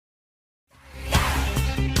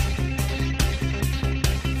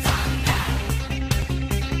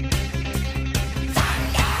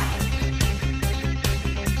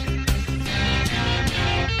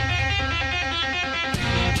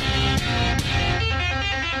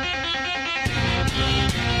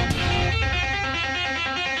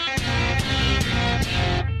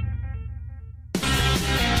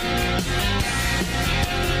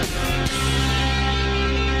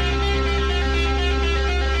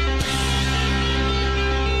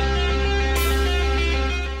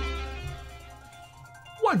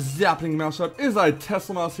Zappening Mousetrap? Is I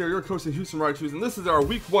Teslamouse here, your coach in Houston Raichus, and this is our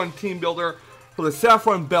Week 1 team builder for the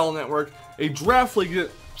Saffron Battle Network, a draft league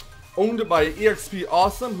owned by EXP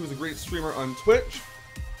Awesome, who's a great streamer on Twitch.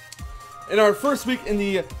 In our first week in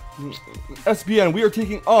the SBN, we are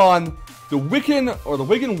taking on the Wigan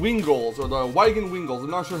Wingulls, or the Wigan Wingulls. I'm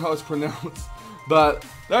not sure how it's pronounced, but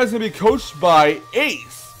that is going to be coached by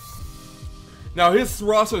Ace. Now, his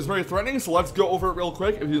roster is very threatening, so let's go over it real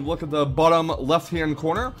quick. If you look at the bottom left-hand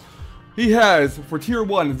corner, he has, for Tier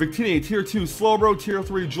 1, Victini, Tier 2, Slowbro, Tier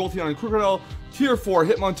 3, Jolteon and Crocodile, Tier 4,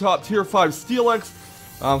 Hitmontop, Tier 5, Steelix.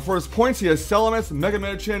 For his points, he has Teslamouse, Mega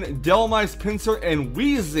Medichin, Teslamouse, Pinsir, and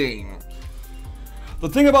Wheezing. The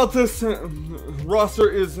thing about this roster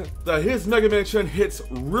is that his Mega Medichin hits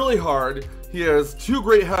really hard. He has two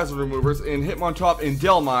great hazard removers in Hitmontop and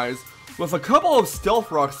Teslamouse, with a couple of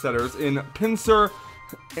stealth rock setters in Pinsir,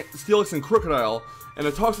 Steelix, and Crocodile, and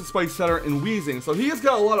a toxic spike setter in Wheezing. So he has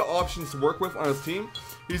got a lot of options to work with on his team.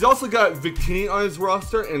 He's also got Victini on his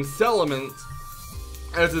roster and Teslamouse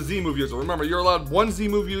as a Z-move user. Remember, you're allowed one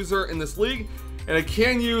Z-move user in this league, and it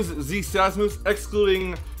can use Z stats moves,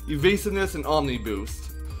 excluding evasiveness and Omni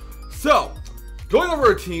Boost. So, going over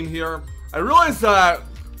our team here, I realized that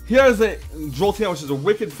he has a Jolteon, which is a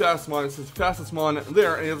wicked fast mon. It's his fastest mon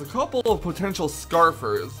there, and he has a couple of potential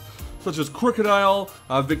Scarfers, such as Crocodile,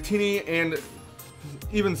 Victini, and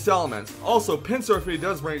even Teslamouse. Also, Pinsir, if he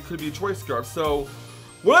does bring it, could be Choice Scarf. So,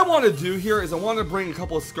 what I want to do here is I want to bring a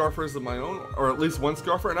couple of Scarfers of my own, or at least one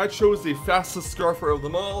Scarfer, and I chose the fastest Scarfer of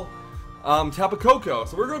them all, Tapu Koko.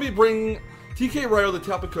 So we're going to be bringing TK Ryo the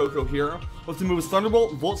Tapu Koko here with the moves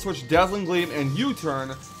Thunderbolt, Volt Switch, Dazzling Gleam, and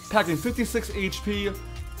U-Turn, packing 56 HP,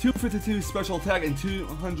 252 special attack, and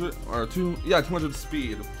 200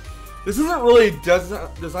 speed. This isn't really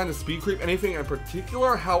designed to speed creep anything in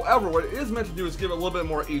particular. However, what it is meant to do is give it a little bit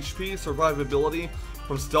more HP, survivability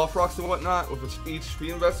from stealth rocks and whatnot with its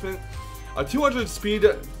HP investment. A 200 speed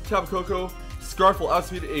Tapu Koko Scarf will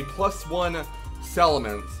outspeed a +1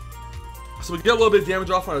 Teslamouse. So we get a little bit of damage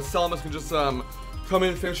off on a Teslamouse, can just come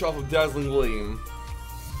in, finish off with Dazzling Gleam,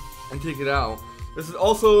 and take it out. This is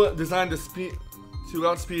also designed to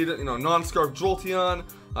outspeed, non-Scarf Jolteon,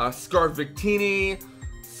 Scarf Victini,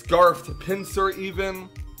 Scarf to Pinsir even.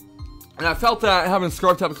 And I felt that having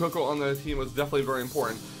Scarf Tapu Koko on the team was definitely very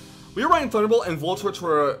important. We are running Thunderbolt and Volt Switch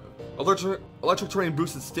for electric terrain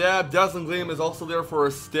boosted stab. Dazzling Gleam is also there for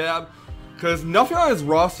a stab, because nothing on his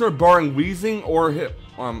roster, barring Wheezing or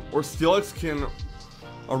Steelix, can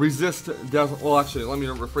resist Dazzling. Well, actually, let me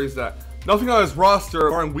rephrase that. Nothing on his roster,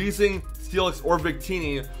 barring Wheezing, Steelix, or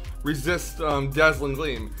Victini, resist Dazzling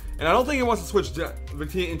Gleam. And I don't think he wants to switch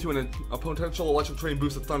Victini into a potential electric terrain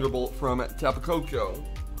boosted Thunderbolt from Tapu Koko.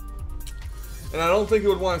 And I don't think he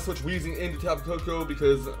would want to switch Wheezing into Tapu Koko,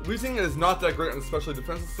 because Wheezing is not that great on the especially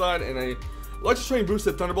defensive side, and a electric terrain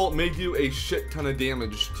boosted Thunderbolt may do a shit ton of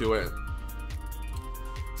damage to it.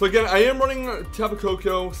 So again, I am running Tapu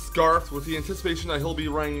Koko Scarf with the anticipation that he'll be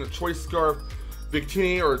running Choice Scarf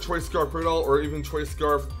Victini, or Choice Scarf Crocodile, or even Choice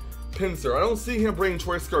Scarf Pinsir. I don't see him bringing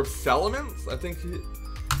Choice Scarf Teslamouse. I think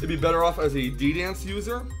he'd be better off as a D-Dance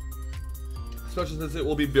user, especially since it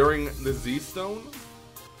will be bearing the Z-Stone.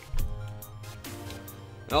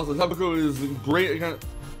 And also, Tapu Koko is great against.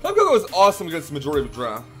 Tapu Koko is awesome against the majority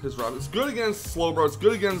of his draft. It's good against Slowbro, it's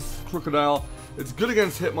good against Crocodile, it's good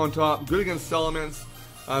against Hitmontop, good against Teslamouse,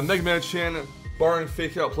 Mega Medichin, barring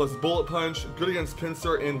Fake Out plus Bullet Punch, good against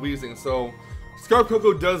Pinsir and Wheezing. So, Scarf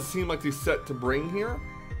Koko does seem like the set to bring here,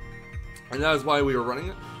 and that is why we are running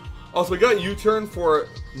it. Also, we got U-Turn for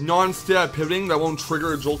non-stab pivoting that won't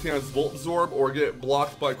trigger Jolteon's Volt Absorb or get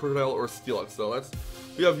blocked by Crocodile or Steelix. So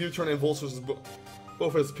we have U-Turn and Volt Switch as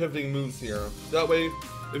both his pivoting moves here. That way,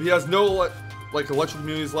 if he has no electric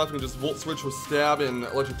moves left, he can just Volt Switch with Stab and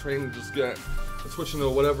Electric Terrain and just get a switch into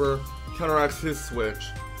whatever counteracts his switch.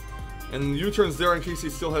 And U-Turn's there in case he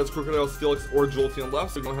still has Crocodile, Steelix, or Jolteon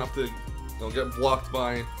left, so you don't have to get blocked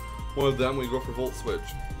by one of them when you go for Volt Switch.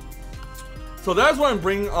 So that is what I'm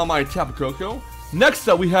bringing on my Tapu Koko. Next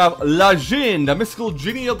up, we have La Jinn, the mystical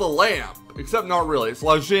genie of the lamp. Except not really. It's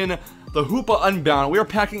La Jinn, the Hoopa Unbound. We are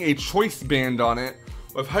packing a Choice Band on it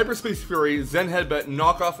with Hyperspace Fury, Zen Headbutt,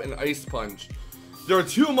 Knockoff, and Ice Punch. There are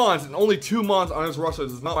 2 mons, and only 2 mons on his roster.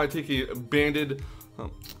 This is not why I take a banded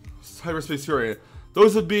Hyperspace Fury.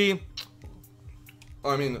 Those would be,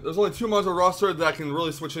 there's only 2 mons on the roster that can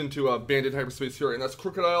really switch into a banded Hyperspace Fury, and that's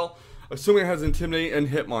Crocodile, assuming it has Intimidate and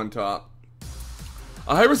Hitmontop.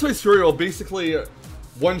 A Hyperspace Fury will basically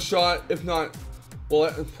one-shot, if not,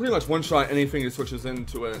 well, pretty much one-shot anything it switches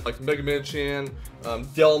into it, like Mega Medichin,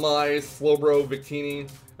 Teslamouse, Slowbro, Victini,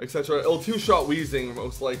 etc. It'll 2-shot Wheezing,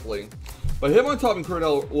 most likely. But Hitmontop and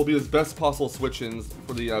Crocodile will be his best possible switch-ins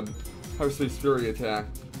for the Hyperspace Fury attack.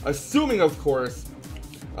 Assuming, of course,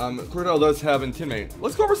 Crocodile does have Intimidate.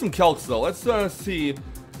 Let's go over some calcs though. Let's see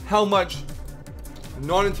how much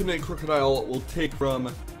non-Intimidate Crocodile will take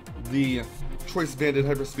from the Choice Banded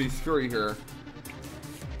Hyperspace Fury here.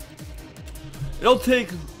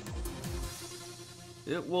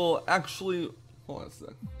 It will actually, hold on a sec.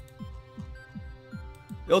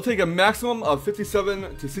 It'll take a maximum of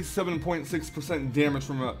 57 to 67.6% damage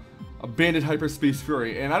from a Banded Hyperspace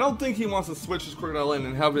Fury, and I don't think he wants to switch his Crocodile in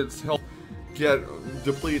and have its health get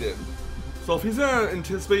depleted. So if he's gonna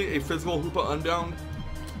anticipate a physical Hoopa Unbound,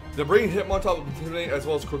 then bringing Hitmontop with Intimidate as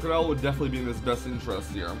well as Crocodile would definitely be in his best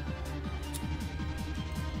interest here.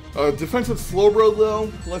 Defensive Slowbro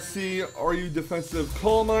though, let's see, are you defensive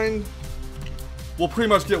Calm Mind? We'll pretty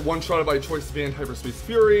much get one-shotted by Choice Band Hyperspace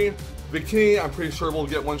Fury. Victini, I'm pretty sure we'll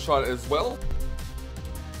get one shot as well.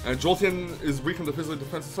 And Jolteon is weak on the physical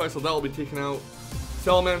defensive side, so that will be taken out.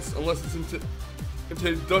 Salamence, unless if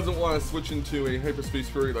it doesn't want to switch into a Hyperspace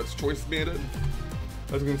Fury that's Choice Banded.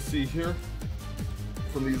 As you can see here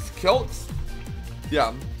from these calcs.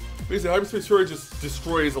 Yeah, basically Hyperspace Fury just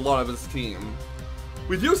destroys a lot of his team.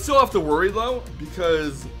 We do still have to worry though,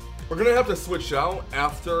 because we're going to have to switch out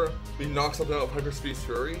after we knock something out of Hyperspace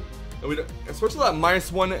Fury. And especially that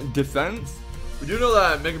 -1 defense, we do know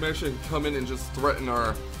that Mega Man can come in and just threaten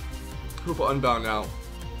our Hoopa Unbound out.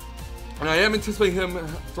 And I am anticipating him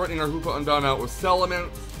threatening our Hoopa Unbound out with Salamence.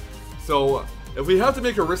 So if we have to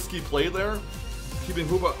make a risky play there, keeping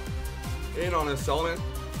Hoopa in on his Salamence,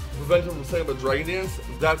 prevent him from setting up a Dragon Dance,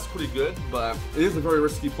 that's pretty good, but it is a very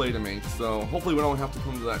risky play to make, so hopefully we don't have to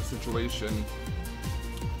come to that situation.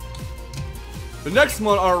 The next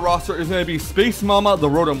one on our roster is going to be Space Mama, the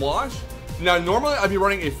Rotom Wash. Now, normally I'd be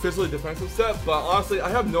running a physically defensive set, but honestly, I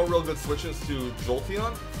have no real good switches to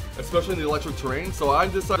Jolteon, especially in the electric terrain, so I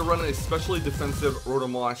decided to run a specially defensive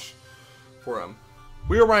Rotom Wash for him.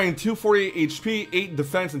 We are running 248 HP, 8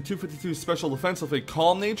 defense, and 252 special defense with a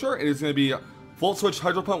Calm Nature. It is going to be Volt Switch,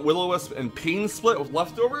 Hydro Pump, Will-O-Wisp, and Pain Split with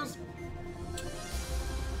leftovers.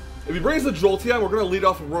 If he brings the Jolteon, we're going to lead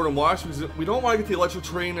off with Rotom Wash because we don't want to get the electric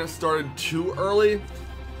terrain started too early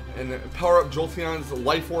and power up Jolteon's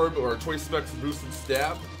Life Orb or Choice Specs boosted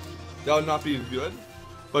stab. That would not be good.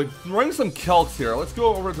 But running some calcs here, let's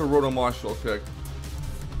go over to Rotom Wash real quick.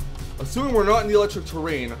 Assuming we're not in the electric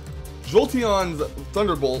terrain, Jolteon's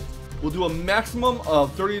Thunderbolt will do a maximum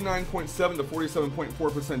of 39.7 to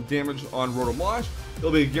 47.4% damage on Rotom Wash.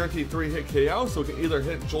 It'll be a guaranteed 3-hit KO, so it can either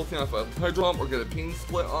hit Jolteon off a Hydro Pump or get a Pain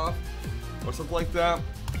Split off, or something like that.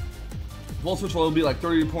 Volt Switch will be like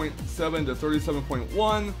 30.7 to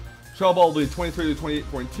 37.1. Shadow Ball will be 23 to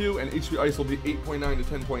 28.2, and HP Ice will be 8.9 to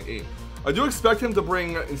 10.8. I do expect him to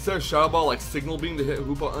bring, instead of Shadow Ball, like Signal Beam to hit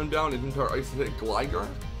Hoopa Unbound and Entire Ice to hit Gligar.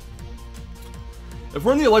 If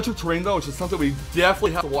we're in the electric terrain though, which is something we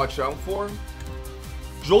definitely have to watch out for,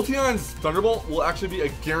 Jolteon's Thunderbolt will actually be a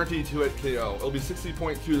guaranteed 2-hit KO. It'll be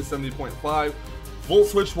 60.2 to 70.5. Volt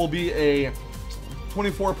Switch will be a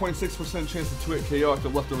 24.6% chance of 2-hit KO after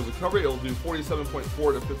leftover recovery. It'll do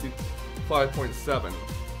 47.4 to 55.7.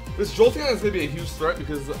 This Jolteon is going to be a huge threat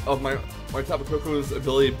because of my Tapu Koko's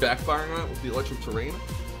ability backfiring on it with the electric terrain.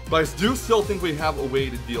 But I do still think we have a way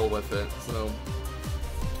to deal with it, so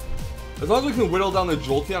as long as we can whittle down the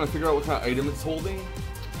Jolteon and figure out what kind of item it's holding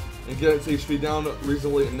and get its HP down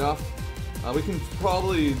reasonably enough, we can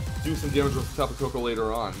probably do some damage with Tapu Koko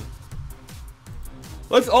later on.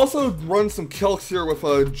 Let's also run some calcs here with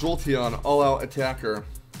a Jolteon all-out attacker.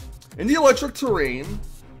 In the electric terrain,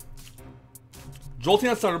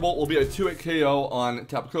 Jolteon's Thunderbolt will be a 2-hit KO on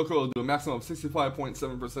Tapu Koko. It'll do a maximum of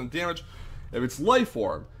 65.7% damage if it's Life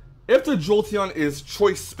Orb. If the Jolteon is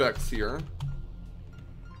Choice Specs here,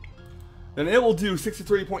 then it will do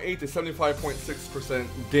 63.8 to 75.6%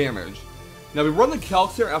 damage. Now we run the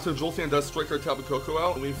calcs here after Jolteon does strike our Tapu Koko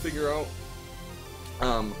out, and we figure out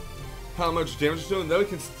how much damage it's doing, and then we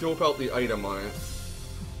can scope out the item on it.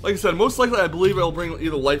 Like I said, most likely I believe it'll bring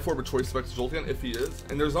either Life Orb or Choice Specs Jolteon if he is,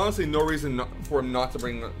 and there's honestly no reason for him not to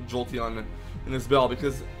bring Jolteon in this battle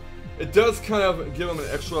because it does kind of give him an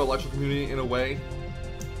extra electric immunity in a way,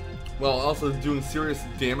 while also doing serious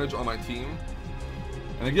damage on my team.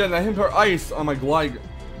 And again, that Himpower Ice on my Gligar,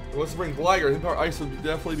 if it wants to bring Gligar, Himpower Ice would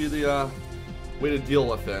definitely be the way to deal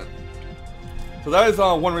with it. So that is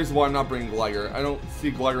one reason why I'm not bringing Gligar. I don't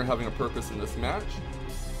see Gligar having a purpose in this match.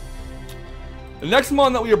 The next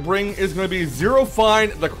mon that we are bringing is going to be Zero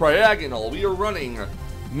Fine the Cryogonal. We are running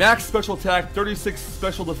Max Special Attack, 36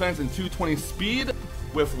 Special Defense, and 220 Speed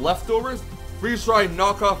with leftovers. Freeze Dry,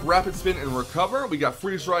 Knock Off, Rapid Spin, and Recover. We got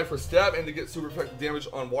Freeze Dry for stab and to get super effective damage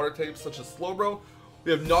on water types such as Slowbro.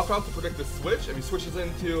 We have Knock Off to predict the switch. If he switches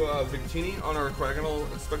into Victini on our Cryogonal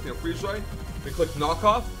expecting a Freeze Dry, we click Knock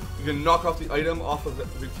Off. You can knock off the item off of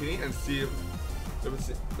Victini and see if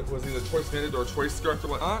it was either Choice Banded or Choice Scarf or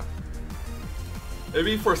whatnot. If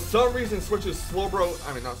he for some reason switches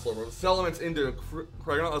Salamence into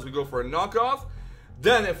Cryogonal as we go for a Knock Off,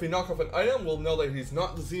 then if we knock off an item, we'll know that he's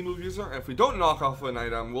not the Z move user, and if we don't knock off an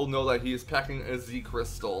item, we'll know that he is packing a Z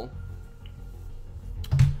Crystal.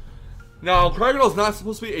 Now, Cryogonal is not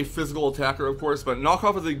supposed to be a physical attacker, of course, but knock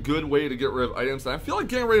off is a good way to get rid of items, and I feel like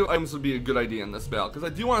getting rid of items would be a good idea in this battle, because I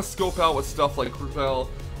do want to scope out what stuff like Krupel,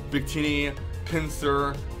 Victini,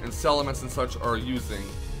 Pinsir, and Salamence and such are using.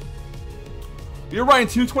 You're riding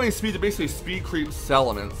 220 speed to basically speed creep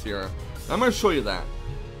Salamence here. I'm going to show you that.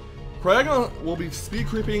 Cryogonal will be speed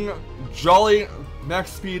creeping Jolly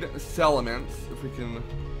max speed Salamence, if we can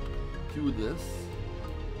do this.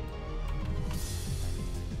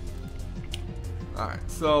 Alright,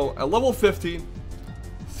 so at level 50,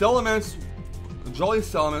 Salamence, Jolly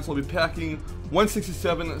Salamence will be packing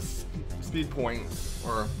 167 speed points,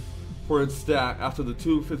 or for its stat, after the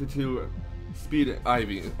 252 speed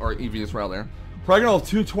IV, or EVs rather. Cryogonal of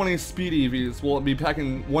 220 speed EVs will be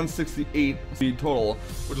packing 168 speed total,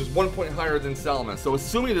 which is 1 point higher than Salamence. So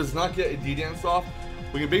assuming it does not get a D-Dance off,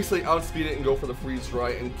 we can basically outspeed it and go for the Freeze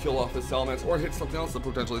Dry and kill off the Salamence, or hit something else that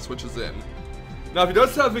potentially switches in. Now if he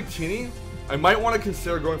does have Victini, I might want to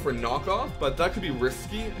consider going for knockoff, but that could be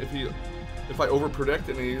risky if I overpredict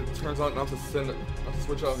and he turns out not to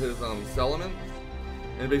switch out his Salamence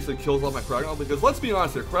and basically kills off my Cryogonal. Because let's be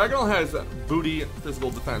honest here, Cryogonal has booty physical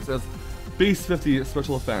defense, it has base 50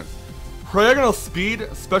 special defense. Cryogonal speed,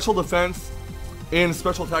 special defense, and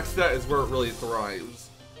special attack stat is where it really thrives.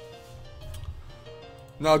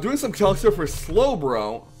 Now doing some calcs here for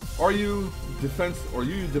Slowbro, are you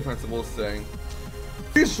defensive, we'll say.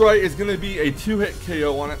 Freeze Dry is going to be a 2-hit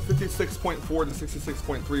KO on it, 56.4 to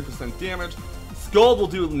 66.3% damage. Scald will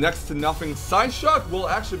do next to nothing. Side Shock will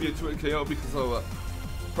actually be a 2-hit KO because of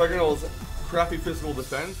Cryogonal's crappy physical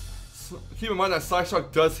defense. So keep in mind that Side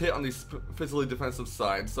Shock does hit on the physically defensive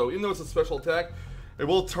side, so even though it's a special attack, it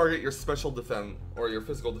will target your special defense, or your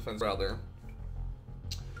physical defense rather.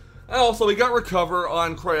 And also, we got Recover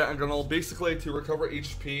on Cryogonal, basically to recover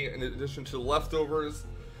HP in addition to leftovers,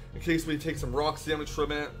 in case we take some rocks damage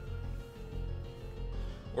from it,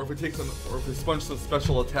 or if we sponge some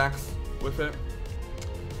special attacks with it.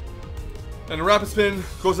 And Rapid Spin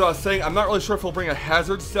goes without saying. I'm not really sure if he'll bring a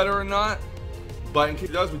hazard setter or not, but in case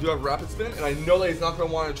he does, we do have Rapid Spin, and I know that he's not going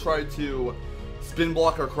to want to try to spin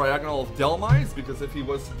block our Cryogonal of Delmise, because if he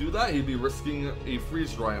was to do that, he'd be risking a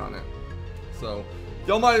Freeze Dry on it. So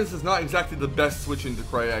Delmise is not exactly the best switch into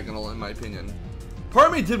Cryogonal in my opinion. Part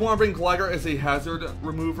of me did want to bring Gligar as a hazard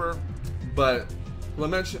remover, but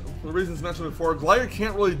the reasons mentioned before, Gligar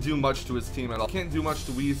can't really do much to his team at all. Can't do much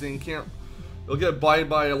to Weezing, it'll get by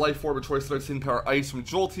a Life Orb of choice if I've seen Power Ice from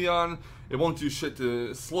Jolteon. It won't do shit to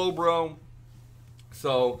Slowbro.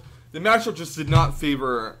 So the matchup just did not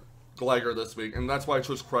favor Gligar this week, and that's why I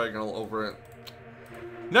chose Cryogonal over it.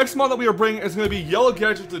 Next mod that we are bringing is going to be Yellow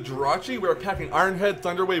Gadget to Jirachi. We are packing Iron Head,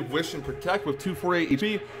 Thunder Wave, Wish, and Protect with 248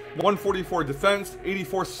 HP, 144 defense,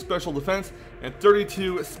 84 special defense, and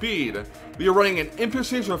 32 speed. We are running an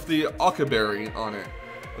Impish with the Akaberry on it.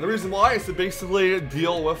 And the reason why is to basically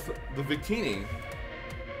deal with the Victini.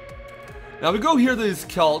 Now, if we go here to these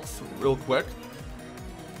calcs real quick,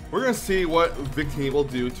 we're going to see what Victini will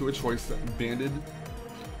do to a choice banded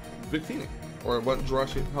Victini. Or how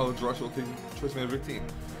Jirachi will take choice banded Victini.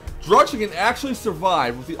 Jirachi can actually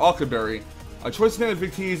survive with the Akaberry. A choice banded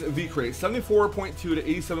Victini's V-Crate, 74.2 to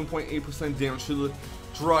 87.8% damage to the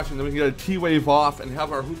Jirachi. And then we can get a T-Wave off and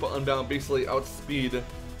have our Hoopa Unbound basically outspeed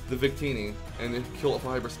the Victini and then kill it for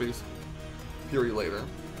Hyperspace Fury later.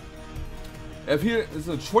 If he is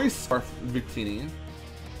a choice Scarf Victini,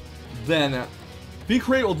 then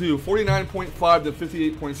V-Crate will do 49.5 to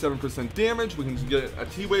 58.7% damage. We can get a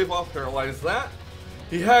T-Wave off, paralyze that.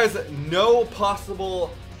 He has no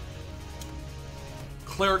possible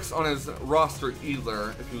clerics on his roster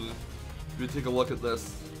either, if you take a look at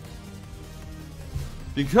this.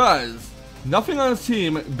 Because nothing on his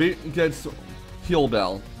team gets Heal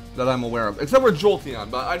Bell that I'm aware of, except for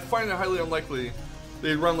Jolteon, but I find it highly unlikely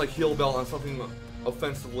they'd run like Heal Bell on something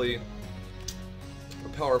offensively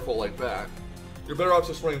powerful like that. You're better off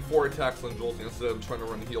just running 4 attacks on Jolteon instead of trying to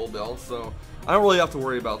run Heal Bell, so I don't really have to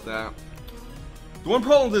worry about that. The one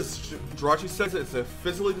problem with this Jirachi set is it's a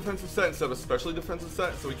physically defensive set instead of a specially defensive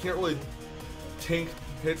set, so we can't really tank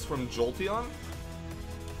hits from Jolteon.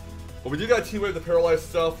 But we do got T-Wave the paralyzed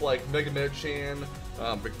stuff like Mega Medichan,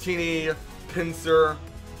 Victini, Pinsir,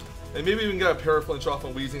 and maybe even get a Paraflinch off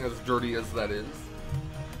on Weezing, as dirty as that is.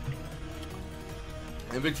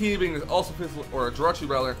 And Victini being also physical, or Jirachi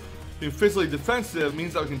rather, being physically defensive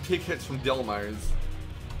means that we can take hits from Delmize.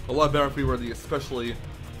 A lot better if we were the especially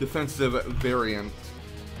defensive variant.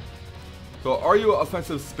 So are you an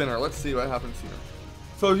offensive spinner? Let's see what happens here.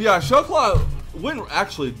 So yeah, Shell Claw wouldn't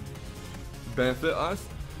actually benefit us.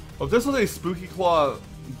 If this was a Spooky Claw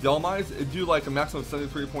Delmize, it'd do like a maximum of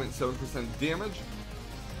 73.7% damage.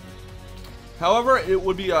 However, it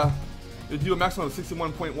would be it'd do a maximum of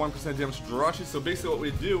 61.1% damage to Jirachi. So basically what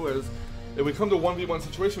we do is, if we come to a 1v1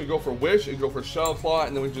 situation, we go for Wish, and go for Shell Claw,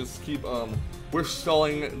 and then we just keep Wish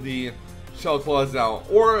shelling the Shell Claws out.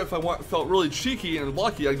 Or if I felt really cheeky and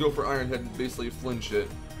lucky, I'd go for Iron Head and basically flinch it.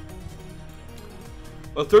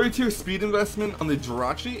 A 32 speed investment on the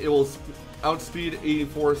Jirachi, it will outspeed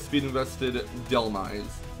 84 speed invested Delmize.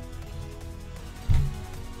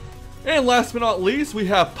 And last but not least, we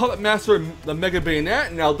have Puppet Master the Mega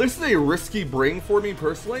Bayonet. Now this is a risky bring for me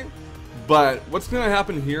personally, but what's going to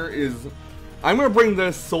happen here is I'm going to bring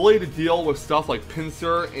this solely to deal with stuff like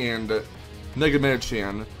Pinsir and Mega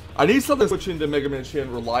Medichan. I need something to switch into Mega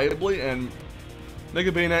Medichan reliably, and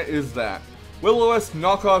Mega Bayonet is that. Will-O-Wisp,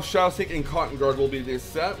 Knockoff, Shadow Sneak, and Cotton Guard will be this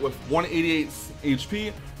set with 188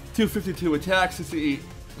 HP, 252 attack, 68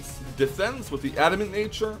 defense with the Adamant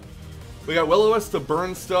nature. We got Will-O-Wisp to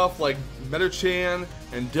burn stuff like Medichan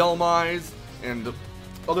and Delmize and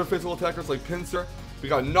other physical attackers like Pinsir. We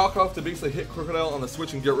got Knockoff to basically hit Crocodile on the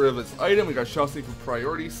switch and get rid of its item. We got Shadow Sneak for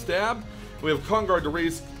priority stab. We have Cotton Guard to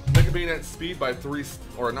raise Mega Bayonet speed by 3,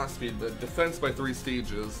 or not speed, but defense by 3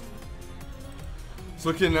 stages. So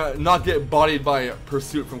it can not get bodied by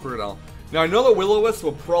Pursuit from Crocodile. Now I know that Will-O-Wisp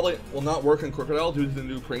will not work in Crocodile due to the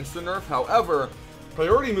new Prankster nerf. However,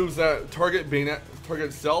 priority moves that target Bayonet, target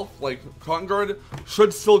itself, like Cotton Guard,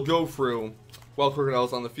 should still go through while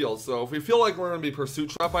Crocodile's on the field. So if we feel like we're going to be Pursuit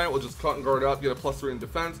trapped by it, we'll just Cotton Guard up, get a +3 in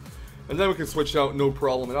defense, and then we can switch out no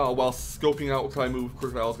problem at all while scoping out what kind of move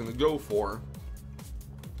Crocodile's going to go for.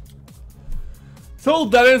 So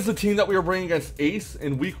that is the team that we are bringing against Ace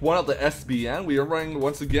in week 1 of the SBN. We are running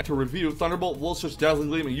once again to review Thunderbolt, Volstitch, Dazzling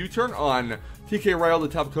Gleam, and U-Turn on TK Ryle the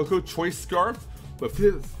Tapu Koko Choice Scarf with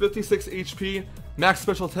 56 HP, max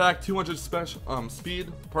special attack, 200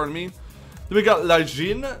 speed, pardon me. Then we got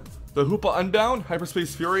Lajin, the Hoopa Unbound,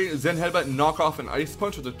 Hyperspace Fury, Zen Headbutt, Knockoff, and Ice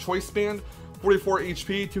Punch with a Choice Band, 44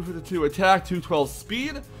 HP, 252 attack, 212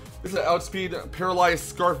 speed. This is an outspeed Paralyzed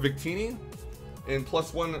Scarf Victini, and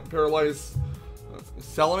 +1 Paralyzed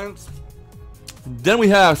Salamence. Then we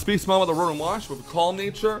have Space Mom with a Rotom Wash with a Calm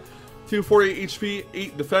Nature, 248 HP,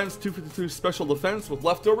 8 defense, 252 special defense with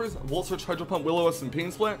leftovers, Volstitch, Hydro Pump, Will-O-Wisp, and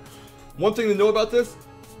Pain Split. One thing to know about this,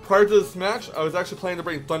 prior to this match, I was actually planning to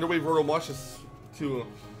bring Thunderwave Rotom Wash to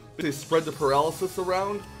basically spread the paralysis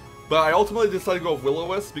around, but I ultimately decided to go with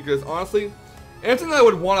Will-O-Wisp because honestly, anything that I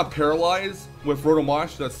would want to paralyze with Rotom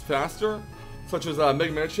Wash that's faster, such as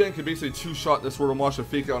Mega Medichan, could basically two-shot this Rotom Wash and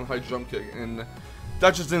fake out and high jump kick, and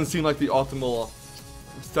that just didn't seem like the optimal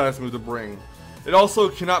status move to bring. It also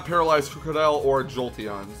cannot paralyze Crocodile or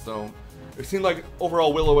Jolteon, so it seemed like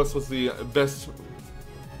overall Will-O-Wisp was the best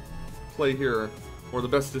play here, or the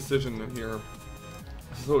best decision here,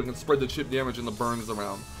 so we can spread the chip damage and the burns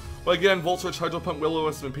around. But again, Volstitch, Hydro Pump,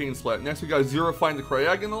 Will-O-Wisp, and Pain Split. Next we got Zero Find the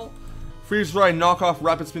Cryogonal, Freeze Dry, Knockoff,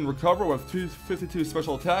 Rapid Spin Recover with 252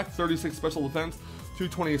 special attack, 36 special defense,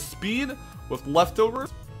 220 speed with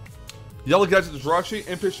leftovers. Yellow Gadget Jirachi,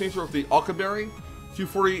 Impish Nature with the Alkaberry,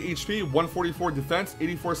 248 HP, 144 defense,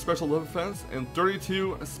 84 special defense, and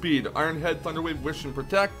 32 speed. Iron Head, Thunderwave, Wish, and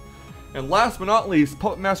Protect. And last but not least,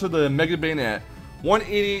 Puppet Master the Mega Bayonet,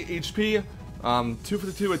 188 HP,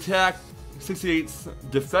 252 attack, 68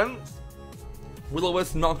 defense,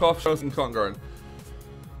 Will-O-Wisp, Knockoff, Shadows, and Cotton Guard.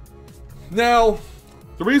 Now,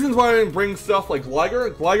 the reasons why I didn't bring stuff like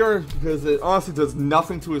Gligar, because it honestly does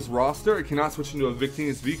nothing to his roster. It cannot switch into a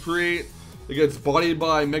Victini's V-Create. It gets bodied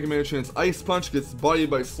by Mega Medichan's Ice Punch, gets bodied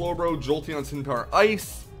by Slowbro, Jolteon's Hidden Power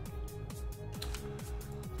Ice.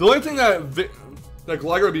 The only thing that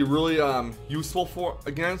Gligar would be really useful for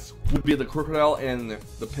against would be the Crocodile and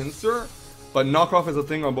the Pinsir, but Knockoff is a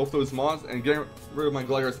thing on both those mods, and getting rid of my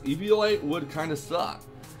Gligar's Eviolite would kind of suck.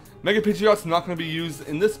 Mega Pidgeot's not going to be used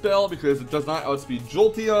in this spell because it does not outspeed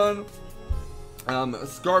Jolteon.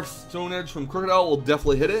 Scarf Stone Edge from Crocodile will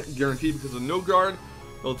definitely hit it, guaranteed, because of no guard.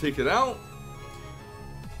 It'll take it out.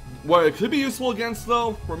 What it could be useful against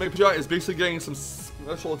though, for Mega Pidgeot, is basically getting some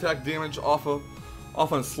special attack damage off on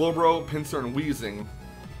Slowbro, Pinsir, and Weezing.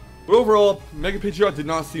 But overall, Mega Pidgeot did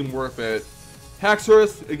not seem worth it.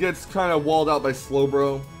 Haxorus, it gets kind of walled out by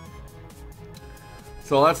Slowbro.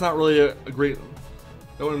 So that's not really a great...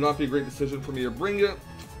 That would not be a great decision for me to bring it.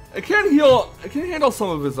 It can heal... It can handle some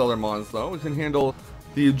of his other mons, though. It can handle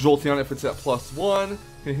the Jolteon if it's at +1. It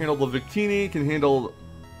can handle the Victini. It can handle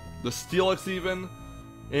the Steelix even.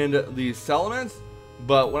 And the Salamence.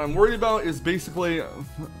 But what I'm worried about is basically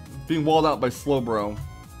being walled out by Slowbro.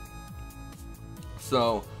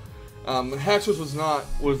 So,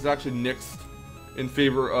 Haxorus was actually nixed in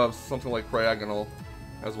favor of something like Cryogonal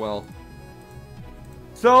as well.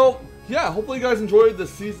 So, yeah, hopefully you guys enjoyed the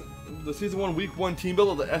season 1 week 1 team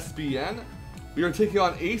build of the SBN. We are taking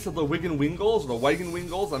on Ace of the Wigan Wingulls, or the Wigan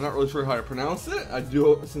Wingulls. I'm not really sure how to pronounce it. I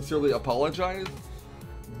do sincerely apologize.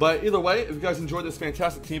 But either way, if you guys enjoyed this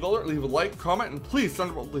fantastic team builder, leave a like, comment, and please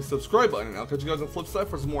thunderbolt the subscribe button. And I'll catch you guys on the flip side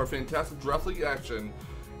for some more fantastic Draft League action.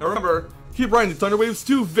 And remember, keep riding the Thunderwaves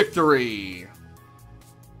to victory!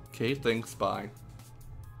 Okay, thanks, bye.